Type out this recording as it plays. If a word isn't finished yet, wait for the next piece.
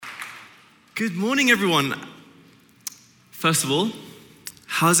Good morning, everyone. First of all,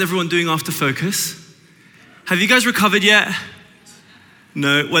 how's everyone doing after Focus? Have you guys recovered yet?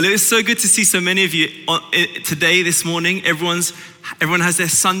 No? Well, it was so good to see so many of you today, this morning. Everyone has their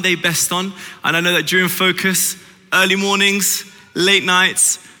Sunday best on. And I know that during Focus, early mornings, late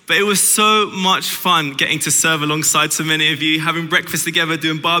nights, but it was so much fun getting to serve alongside so many of you, having breakfast together,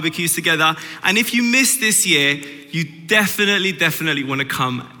 doing barbecues together. And if you missed this year, you definitely want to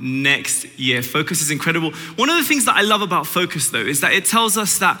come next year. Focus is incredible. One of the things that I love about Focus, though, is that it tells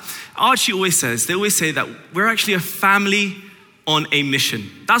us that, Archie always says, they always say that we're actually a family on a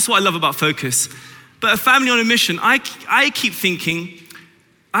mission. That's what I love about Focus. But a family on a mission, I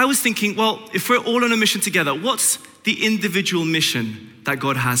was thinking, well, if we're all on a mission together, what's the individual mission that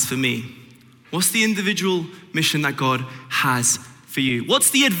God has for me? What's the individual mission that God has for you?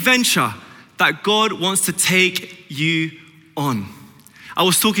 What's the adventure that God wants to take you on? I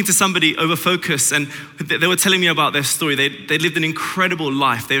was talking to somebody over Focus, and they were telling me about their story. They lived an incredible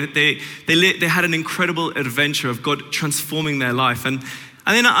life. They had an incredible adventure of God transforming their life. And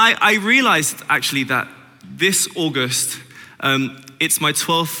then I realized actually that this August, it's my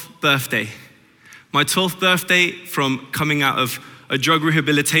 12th birthday. My 12th birthday from coming out of a drug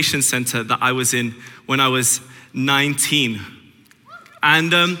rehabilitation center that I was in when I was 19.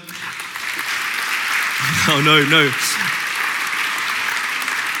 And, oh no.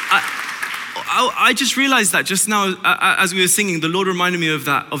 I just realized that just now, as we were singing, the Lord reminded me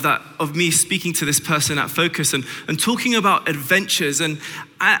of me speaking to this person at Focus and talking about adventures. And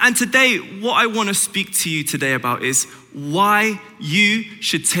today, what I want to speak to you today about is why you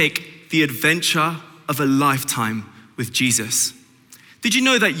should take the adventure of a lifetime with Jesus. Did you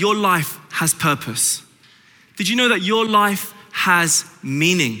know that your life has purpose? Did you know that your life has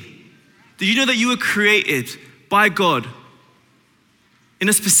meaning? Did you know that you were created by God in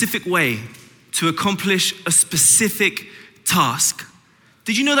a specific way to accomplish a specific task?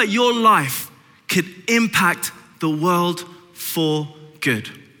 Did you know that your life could impact the world for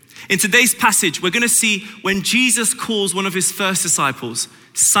good? In today's passage, we're going to see when Jesus calls one of his first disciples,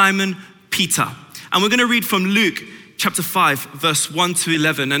 Simon Peter. And we're going to read from Luke chapter 5, verse 1 to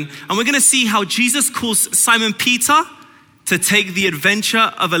 11. And we're going to see how Jesus calls Simon Peter to take the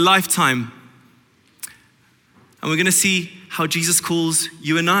adventure of a lifetime. And we're going to see how Jesus calls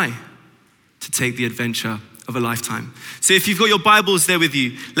you and I to take the adventure of a lifetime. So if you've got your Bibles there with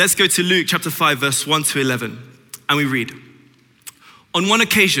you, let's go to Luke chapter 5, verse 1 to 11. And we read, "On one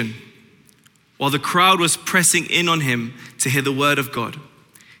occasion, while the crowd was pressing in on him to hear the word of God,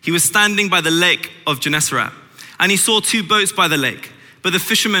 he was standing by the lake of Gennesaret, and he saw two boats by the lake, but the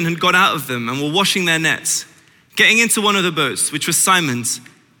fishermen had got out of them and were washing their nets. Getting into one of the boats, which was Simon's,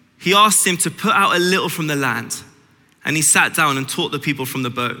 he asked him to put out a little from the land, and he sat down and taught the people from the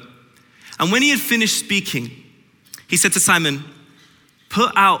boat. And when he had finished speaking, he said to Simon,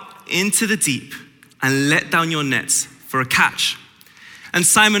 'Put out into the deep and let down your nets for a catch.' And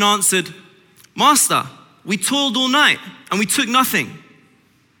Simon answered, 'Master, we toiled all night and we took nothing.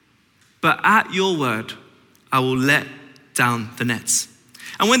 But at your word, I will let down the nets.'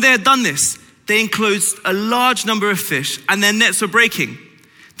 And when they had done this, they enclosed a large number of fish, and their nets were breaking.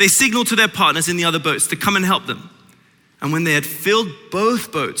 They signaled to their partners in the other boats to come and help them. And when they had filled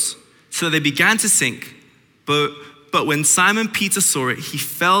both boats, so they began to sink, but when Simon Peter saw it, he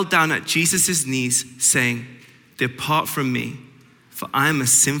fell down at Jesus' knees, saying, 'Depart from me, for I am a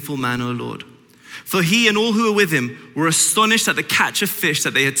sinful man, O Lord.' For he and all who were with him were astonished at the catch of fish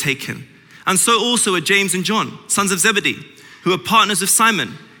that they had taken. And so also were James and John, sons of Zebedee, who were partners of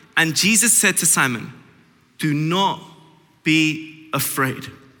Simon. And Jesus said to Simon, 'Do not be afraid.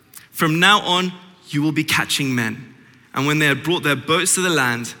 From now on, you will be catching men.' And when they had brought their boats to the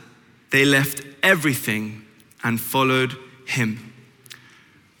land, they left everything and followed him."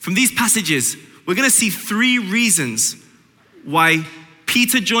 From these passages, we're going to see three reasons why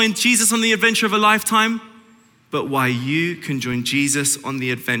Peter joined Jesus on the adventure of a lifetime, but why you can join Jesus on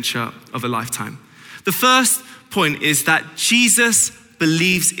the adventure of a lifetime. The first point is that Jesus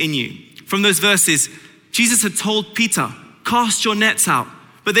believes in you. From those verses, Jesus had told Peter, "Cast your nets out,"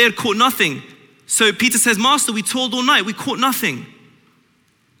 but they had caught nothing. So Peter says, "Master, we toiled all night, we caught nothing."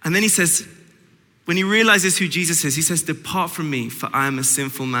 And then he says, when he realizes who Jesus is, he says, "Depart from me, for I am a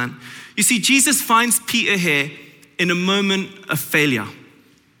sinful man." You see, Jesus finds Peter here in a moment of failure.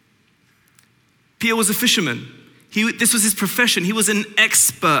 Peter was a fisherman. This was his profession. He was an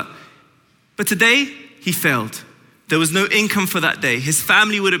expert. But today, he failed. There was no income for that day. His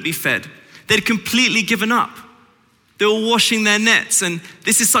family wouldn't be fed. They'd completely given up. They were washing their nets, and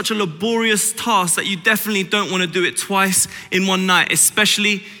this is such a laborious task that you definitely don't want to do it twice in one night,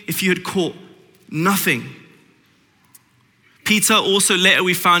 especially if you had caught nothing. Peter also later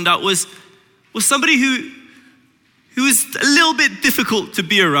we found out was somebody who was a little bit difficult to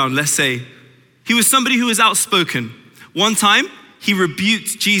be around, let's say. He was somebody who was outspoken. One time, he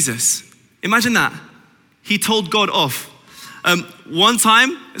rebuked Jesus. Imagine that. He told God off. One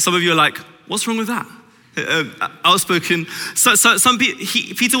time, some of you are like, what's wrong with that? Outspoken.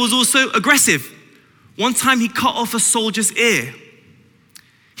 Peter was also aggressive. One time he cut off a soldier's ear.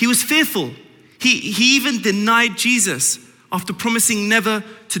 He was fearful. He even denied Jesus after promising never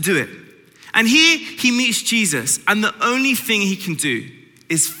to do it. And here he meets Jesus, and the only thing he can do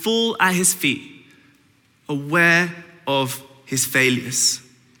is fall at his feet, aware of his failures,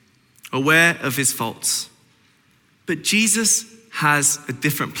 aware of his faults. But Jesus has a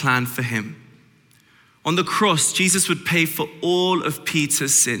different plan for him. On the cross, Jesus would pay for all of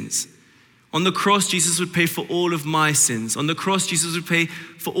Peter's sins. On the cross, Jesus would pay for all of my sins. On the cross, Jesus would pay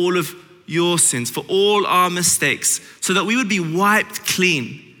for all of your sins, for all our mistakes, so that we would be wiped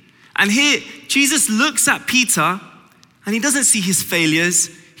clean. And here, Jesus looks at Peter, and he doesn't see his failures.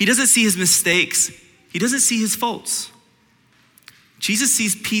 He doesn't see his mistakes. He doesn't see his faults. Jesus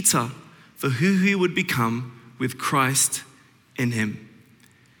sees Peter for who he would become with Christ in him.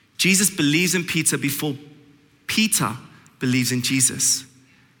 Jesus believes in Peter before Peter believes in Jesus.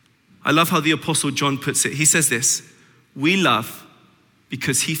 I love how the Apostle John puts it. He says this: we love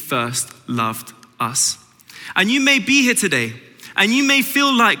because he first loved us. And you may be here today, and you may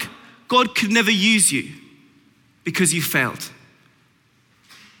feel like God could never use you because you failed.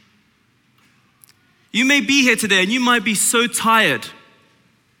 You may be here today, and you might be so tired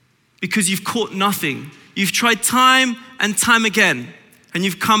because you've caught nothing. You've tried time and time again, and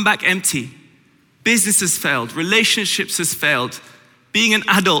you've come back empty. Business has failed. Relationships has failed. Being an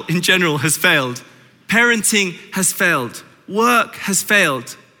adult in general has failed. Parenting has failed. Work has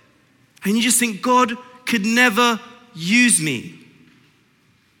failed. And you just think, God could never use me.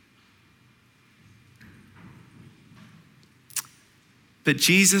 But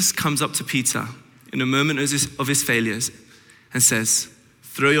Jesus comes up to Peter in a moment of his failures and says,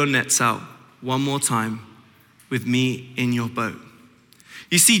 throw your nets out one more time with me in your boat.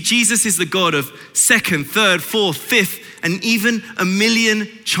 You see, Jesus is the God of second, third, fourth, fifth, and even a million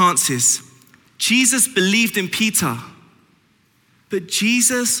chances. Jesus believed in Peter, but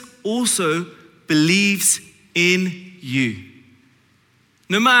Jesus also believes in you.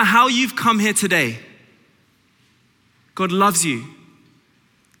 No matter how you've come here today, God loves you.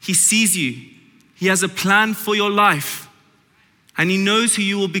 He sees you. He has a plan for your life, and he knows who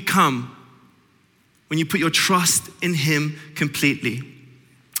you will become when you put your trust in him completely.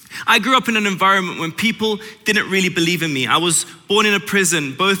 I grew up in an environment when people didn't really believe in me. I was born in a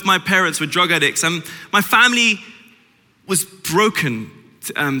prison. Both my parents were drug addicts. And my family was broken,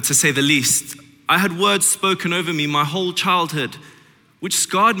 to say the least. I had words spoken over me my whole childhood, which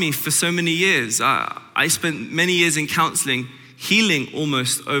scarred me for so many years. I spent many years in counseling, healing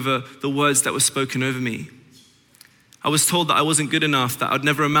almost over the words that were spoken over me. I was told that I wasn't good enough, that I'd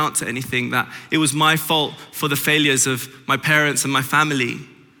never amount to anything, that it was my fault for the failures of my parents and my family.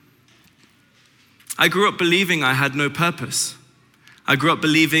 I grew up believing I had no purpose. I grew up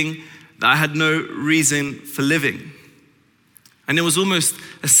believing that I had no reason for living. And it was almost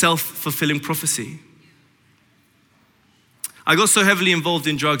a self-fulfilling prophecy. I got so heavily involved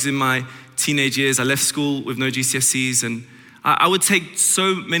in drugs in my teenage years. I left school with no GCSEs, and I would take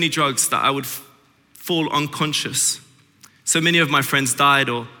so many drugs that I would fall unconscious. So many of my friends died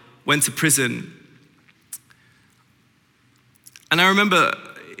or went to prison. And I remember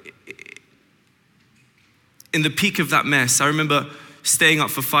in the peak of that mess, I remember staying up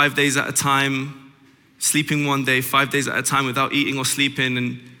for 5 days at a time, sleeping one day, 5 days at a time without eating or sleeping.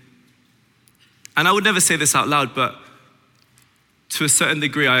 And I would never say this out loud, but to a certain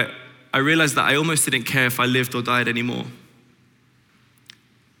degree, I realized that I almost didn't care if I lived or died anymore.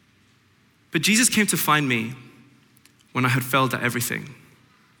 But Jesus came to find me when I had failed at everything.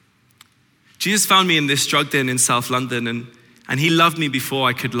 Jesus found me in this drug den in South London, and he loved me before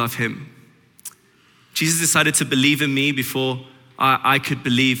I could love him. Jesus decided to believe in me before I could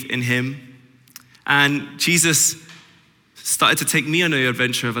believe in him. And Jesus started to take me on an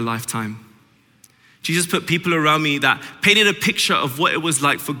adventure of a lifetime. Jesus put people around me that painted a picture of what it was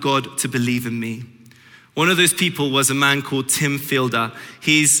like for God to believe in me. One of those people was a man called Tim Fielder.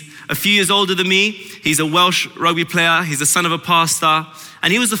 He's a few years older than me. He's a Welsh rugby player. He's the son of a pastor.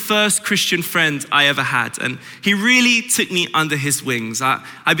 And he was the first Christian friend I ever had. And he really took me under his wings.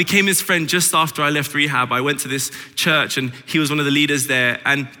 I became his friend just after I left rehab. I went to this church and he was one of the leaders there.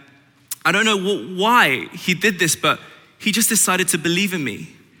 And I don't know why he did this, but he just decided to believe in me.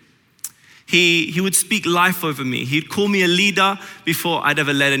 He would speak life over me. He'd call me a leader before I'd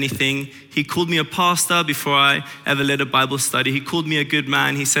ever led anything. He called me a pastor before I ever led a Bible study. He called me a good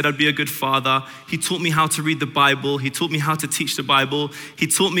man. He said I'd be a good father. He taught me how to read the Bible. He taught me how to teach the Bible. He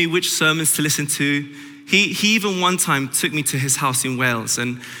taught me which sermons to listen to. He even one time took me to his house in Wales,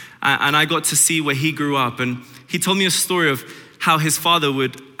 and I got to see where he grew up. And he told me a story of how his father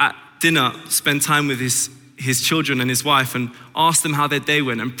would, at dinner, spend time with his children and his wife and ask them how their day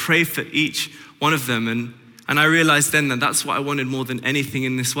went and pray for each one of them. And I realized then that that's what I wanted more than anything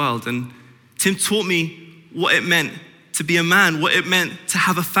in this world. And Tim taught me what it meant to be a man, what it meant to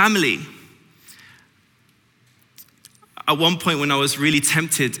have a family. At one point when I was really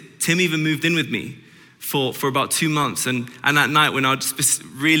tempted, Tim even moved in with me for about 2 months. And at night when I'd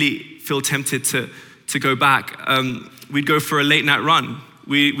really feel tempted to go back, we'd go for a late night run.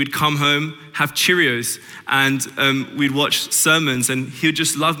 We'd come home, have Cheerios, and we'd watch sermons, and he would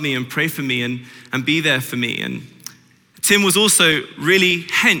just love me and pray for me and be there for me. And Tim was also really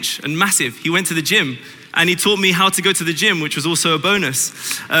hench and massive. He went to the gym, and he taught me how to go to the gym, which was also a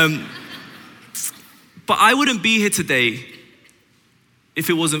bonus. But I wouldn't be here today if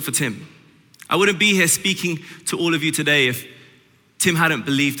it wasn't for Tim. I wouldn't be here speaking to all of you today if Tim hadn't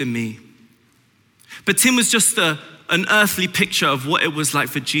believed in me. But Tim was just an earthly picture of what it was like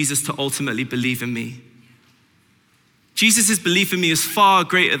for Jesus to ultimately believe in me. Jesus' belief in me is far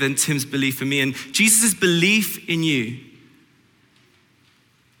greater than Tim's belief in me, and Jesus' belief in you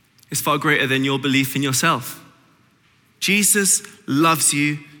is far greater than your belief in yourself. Jesus loves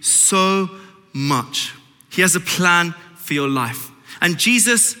you so much. He has a plan for your life. And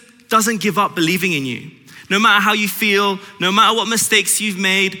Jesus doesn't give up believing in you. No matter how you feel, no matter what mistakes you've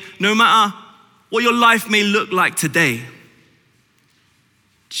made, no matter what your life may look like today,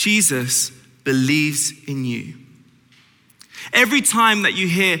 Jesus believes in you. Every time that you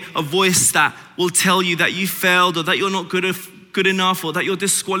hear a voice that will tell you that you failed or that you're not good enough or that you're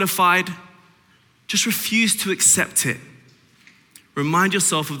disqualified, just refuse to accept it. Remind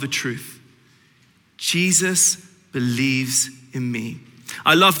yourself of the truth. Jesus believes in me.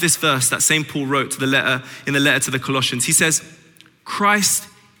 I love this verse that St. Paul wrote in the letter to the Colossians. He says, Christ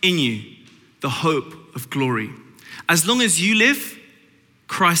in you, the hope of glory. As long as you live,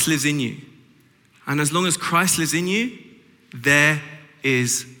 Christ lives in you. And as long as Christ lives in you, there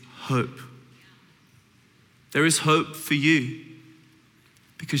is hope. There is hope for you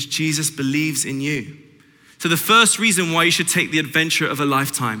because Jesus believes in you. So the first reason why you should take the adventure of a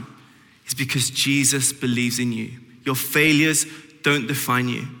lifetime is because Jesus believes in you. Your failures don't define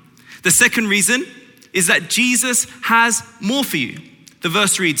you. The second reason is that Jesus has more for you. The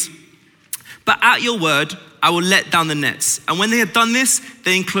verse reads, "But at your word, I will let down the nets." And when they had done this,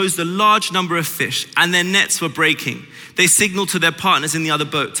 they enclosed a large number of fish, and their nets were breaking. They signaled to their partners in the other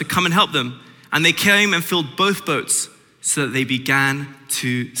boat to come and help them. And they came and filled both boats so that they began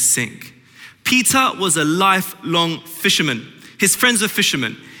to sink. Peter was a lifelong fisherman. His friends were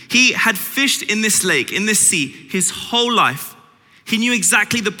fishermen. He had fished in this lake, in this sea, his whole life. He knew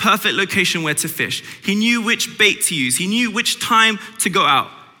exactly the perfect location where to fish. He knew which bait to use. He knew which time to go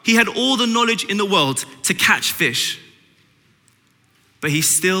out. He had all the knowledge in the world to catch fish. But he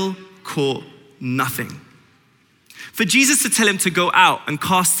still caught nothing. For Jesus to tell him to go out and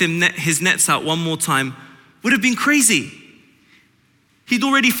cast his nets out one more time would have been crazy. He'd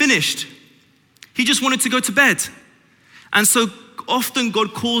already finished. He just wanted to go to bed. And so often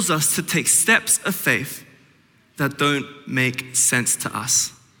God calls us to take steps of faith that don't make sense to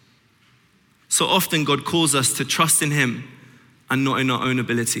us. So often God calls us to trust in him and not in our own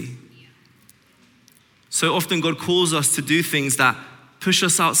ability. So often God calls us to do things that push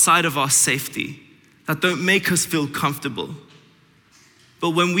us outside of our safety, that don't make us feel comfortable.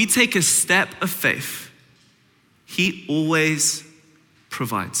 But when we take a step of faith, he always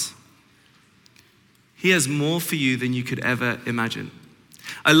provides. He has more for you than you could ever imagine.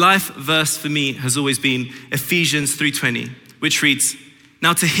 A life verse for me has always been Ephesians 3:20, which reads,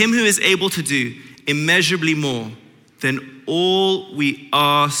 "Now to him who is able to do immeasurably more than all we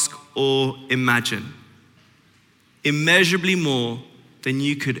ask or imagine." Immeasurably more than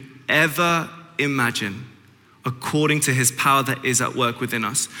you could ever imagine, according to his power that is at work within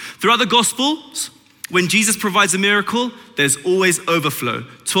us. Throughout the Gospels, when Jesus provides a miracle, there's always overflow.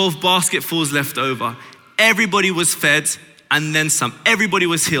 12 basketfuls left over. Everybody was fed and then some. Everybody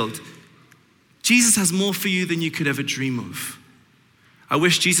was healed. Jesus has more for you than you could ever dream of. I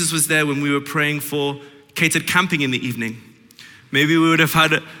wish Jesus was there when we were praying for catered camping in the evening. Maybe we would have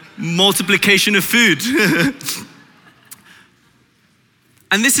had a multiplication of food.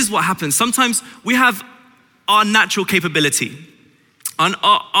 And this is what happens. Sometimes we have our natural capability. on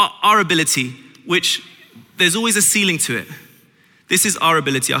our ability, which there's always a ceiling to it. This is our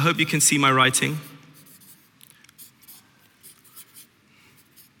ability. I hope you can see my writing.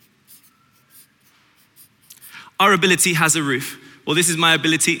 Our ability has a roof. Well, this is my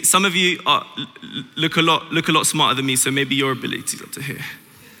ability. Some of you look a lot smarter than me, so maybe your ability is up to here.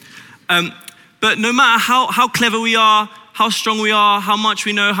 But no matter how clever we are, how strong we are, how much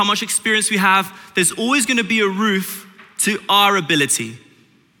we know, how much experience we have, there's always going to be a roof to our ability,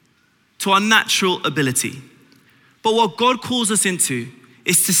 to our natural ability. But what God calls us into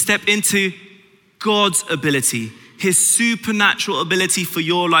is to step into God's ability, his supernatural ability for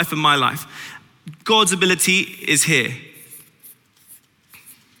your life and my life. God's ability is here.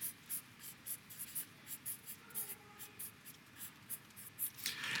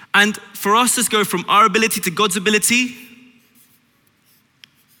 And for us to go from our ability to God's ability,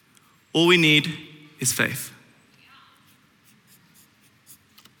 all we need is faith.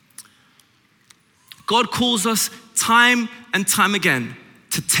 God calls us time and time again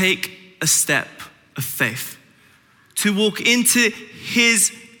to take a step of faith, to walk into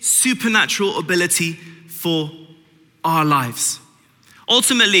his supernatural ability for our lives.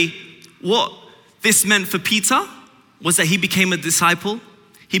 Ultimately, what this meant for Peter was that he became a disciple.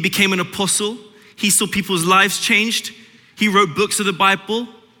 He became an apostle. He saw people's lives changed. He wrote books of the Bible.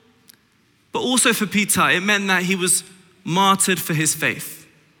 But also for Peter, it meant that he was martyred for his faith.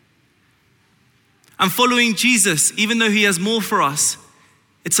 And following Jesus, even though he has more for us,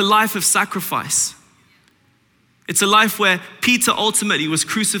 it's a life of sacrifice. It's a life where Peter ultimately was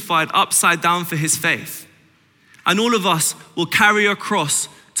crucified upside down for his faith. And all of us will carry a cross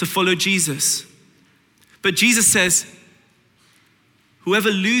to follow Jesus. But Jesus says, whoever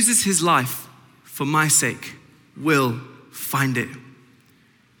loses his life for my sake will find it.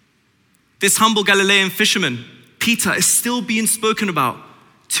 This humble Galilean fisherman, Peter, is still being spoken about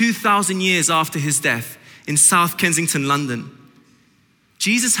 2,000 years after his death in South Kensington, London.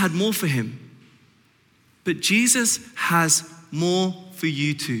 Jesus had more for him, but Jesus has more for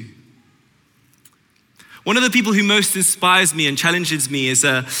you too. One of the people who most inspires me and challenges me is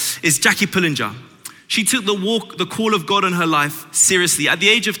Jackie Pullinger. She took the call of God on her life seriously. At the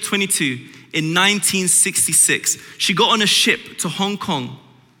age of 22, in 1966, she got on a ship to Hong Kong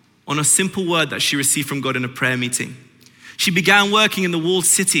on a simple word that she received from God in a prayer meeting. She began working in the walled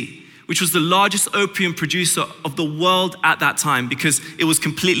city, which was the largest opium producer of the world at that time because it was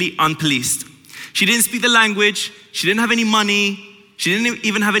completely unpoliced. She didn't speak the language, she didn't have any money, she didn't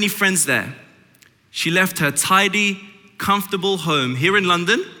even have any friends there. She left her tidy, comfortable home here in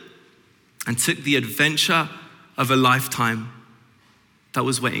London and took the adventure of a lifetime that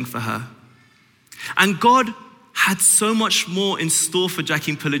was waiting for her. And God had so much more in store for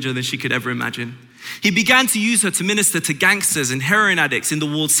Jackie Pullinger than she could ever imagine. He began to use her to minister to gangsters and heroin addicts in the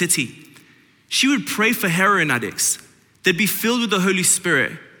walled city. She would pray for heroin addicts. They'd be filled with the Holy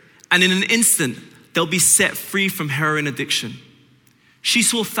Spirit, and in an instant, they'll be set free from heroin addiction. She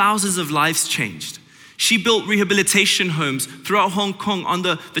saw thousands of lives changed. She built rehabilitation homes throughout Hong Kong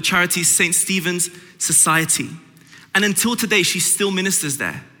under the charity St. Stephen's Society. And until today, she still ministers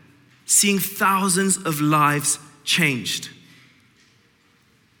there, seeing thousands of lives changed.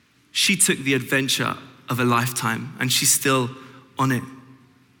 She took the adventure of a lifetime and she's still on it.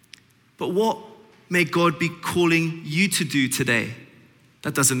 But what may God be calling you to do today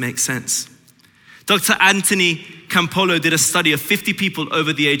that doesn't make sense? Dr. Anthony Campolo did a study of 50 people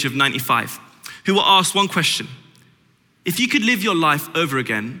over the age of 95 who were asked one question. If you could live your life over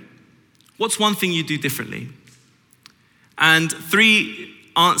again, what's one thing you'd do differently? And 3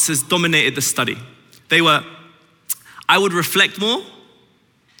 answers dominated the study. They were, I would reflect more,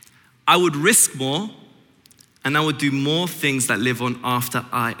 I would risk more, and I would do more things that live on after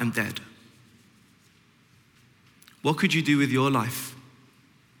I am dead. What could you do with your life?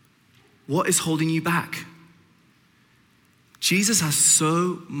 What is holding you back? Jesus has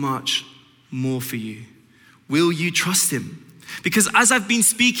so much more for you. Will you trust him? Because as I've been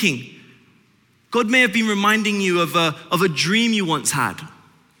speaking, God may have been reminding you of a dream you once had,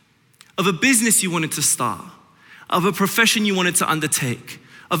 of a business you wanted to start, of a profession you wanted to undertake,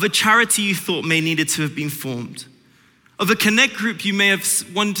 of a charity you thought may needed to have been formed, of a connect group you may have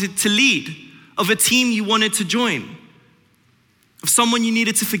wanted to lead, of a team you wanted to join, of someone you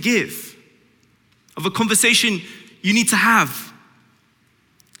needed to forgive, of a conversation you need to have.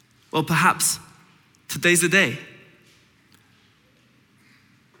 Well, perhaps today's the day.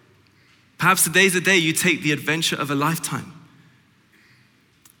 Perhaps today's the day you take the adventure of a lifetime.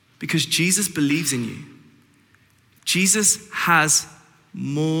 Because Jesus believes in you. Jesus has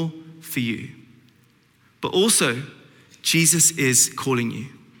more for you. But also, Jesus is calling you.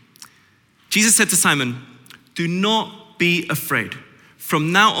 Jesus said to Simon, "Do not be afraid.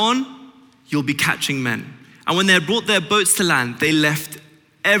 From now on, you'll be catching men." And when they had brought their boats to land, they left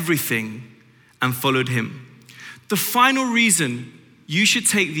everything and followed him. The final reason you should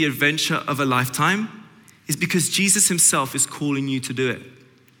take the adventure of a lifetime is because Jesus himself is calling you to do it.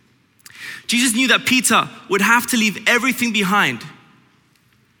 Jesus knew that Peter would have to leave everything behind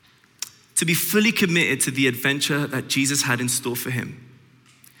to be fully committed to the adventure that Jesus had in store for him.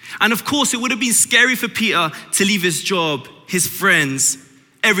 And of course, it would have been scary for Peter to leave his job, his friends,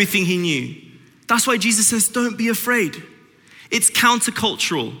 everything he knew. That's why Jesus says, don't be afraid. It's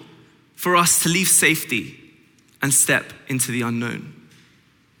countercultural for us to leave safety and step into the unknown.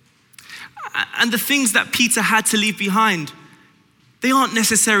 And the things that Peter had to leave behind, they aren't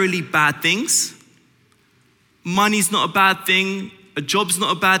necessarily bad things. Money's not a bad thing. A job's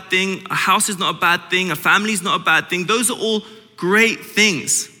not a bad thing. A house is not a bad thing. A family's not a bad thing. Those are all great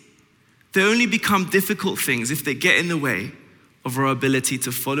things. They only become difficult things if they get in the way of our ability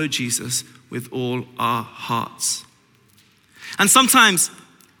to follow Jesus with all our hearts. And sometimes,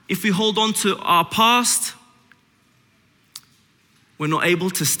 if we hold on to our past, we're not able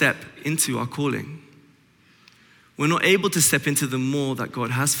to step into our calling. We're not able to step into the more that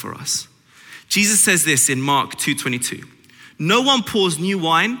God has for us. Jesus says this in Mark 2:22. "No one pours new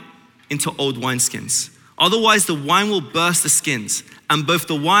wine into old wineskins. Otherwise, the wine will burst the skins, and both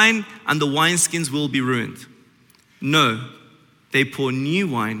the wine and the wineskins will be ruined. No, they pour new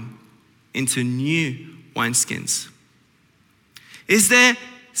wine into new wineskins." Is there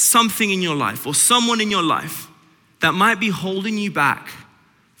something in your life or someone in your life that might be holding you back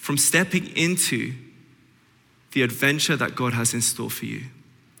from stepping into the adventure that God has in store for you?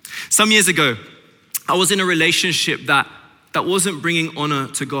 Some years ago, I was in a relationship that wasn't bringing honor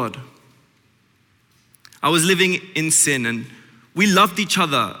to God. I was living in sin and we loved each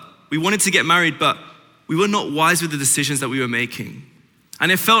other. We wanted to get married, but we were not wise with the decisions that we were making.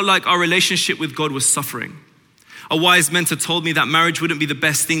 And it felt like our relationship with God was suffering. A wise mentor told me that marriage wouldn't be the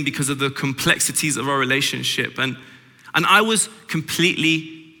best thing because of the complexities of our relationship. And I was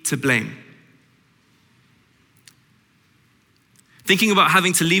completely to blame. Thinking about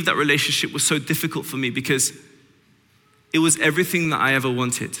having to leave that relationship was so difficult for me because it was everything that I ever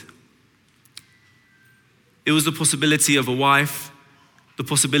wanted. It was the possibility of a wife, the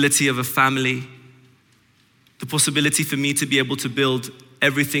possibility of a family, the possibility for me to be able to build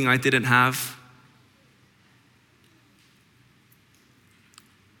everything I didn't have.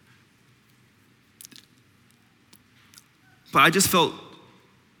 But I just felt,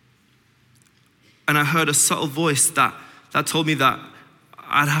 and I heard a subtle voice that told me that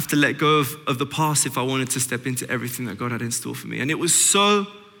I'd have to let go of the past if I wanted to step into everything that God had in store for me. And it was so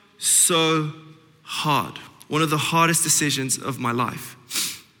hard. One of the hardest decisions of my life.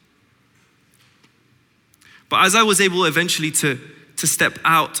 But as I was able eventually to step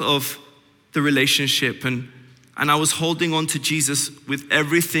out of the relationship and I was holding on to Jesus with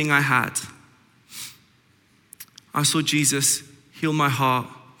everything I had, I saw Jesus heal my heart,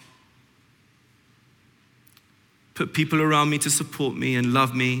 put people around me to support me and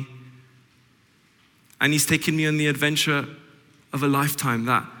love me. And he's taken me on the adventure of a lifetime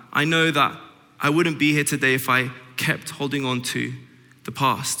that I know that I wouldn't be here today if I kept holding on to the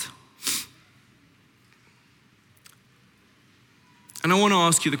past. And I want to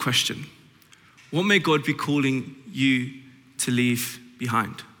ask you the question, what may God be calling you to leave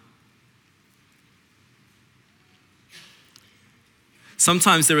behind?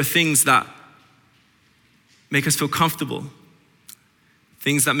 Sometimes there are things that make us feel comfortable,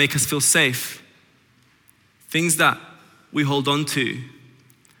 things that make us feel safe, things that we hold on to,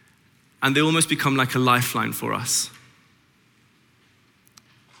 and they almost become like a lifeline for us.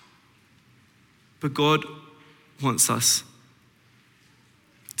 But God wants us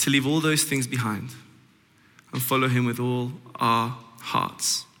to leave all those things behind and follow him with all our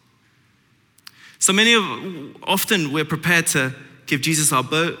hearts. So often we're prepared to give Jesus our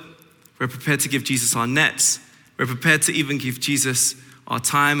boat, we're prepared to give Jesus our nets, we're prepared to even give Jesus our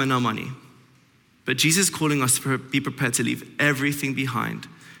time and our money. But Jesus is calling us to be prepared to leave everything behind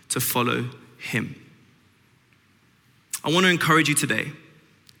to follow him. I want to encourage you today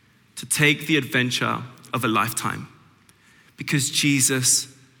to take the adventure of a lifetime because Jesus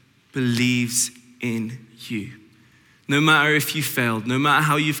believes in you. No matter if you failed, no matter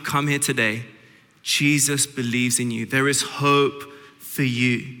how you've come here today, Jesus believes in you. There is hope for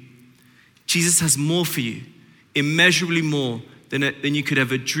you. Jesus has more for you, immeasurably more than you could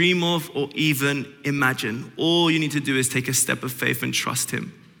ever dream of or even imagine. All you need to do is take a step of faith and trust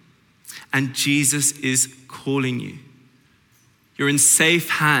him. And Jesus is calling you. You're in safe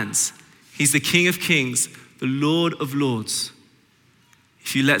hands. He's the King of Kings, the Lord of Lords.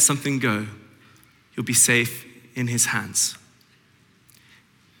 If you let something go, you'll be safe in his hands.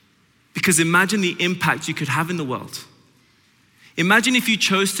 Because imagine the impact you could have in the world. Imagine if you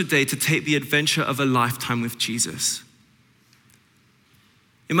chose today to take the adventure of a lifetime with Jesus.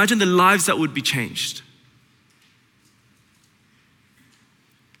 Imagine the lives that would be changed.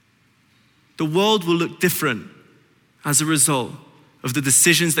 The world will look different as a result of the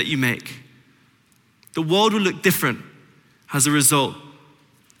decisions that you make. The world will look different as a result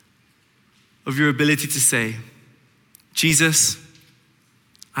of your ability to say, Jesus,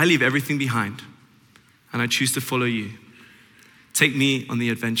 I leave everything behind and I choose to follow you. Take me on the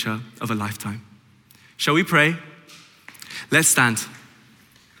adventure of a lifetime. Shall we pray? Let's stand.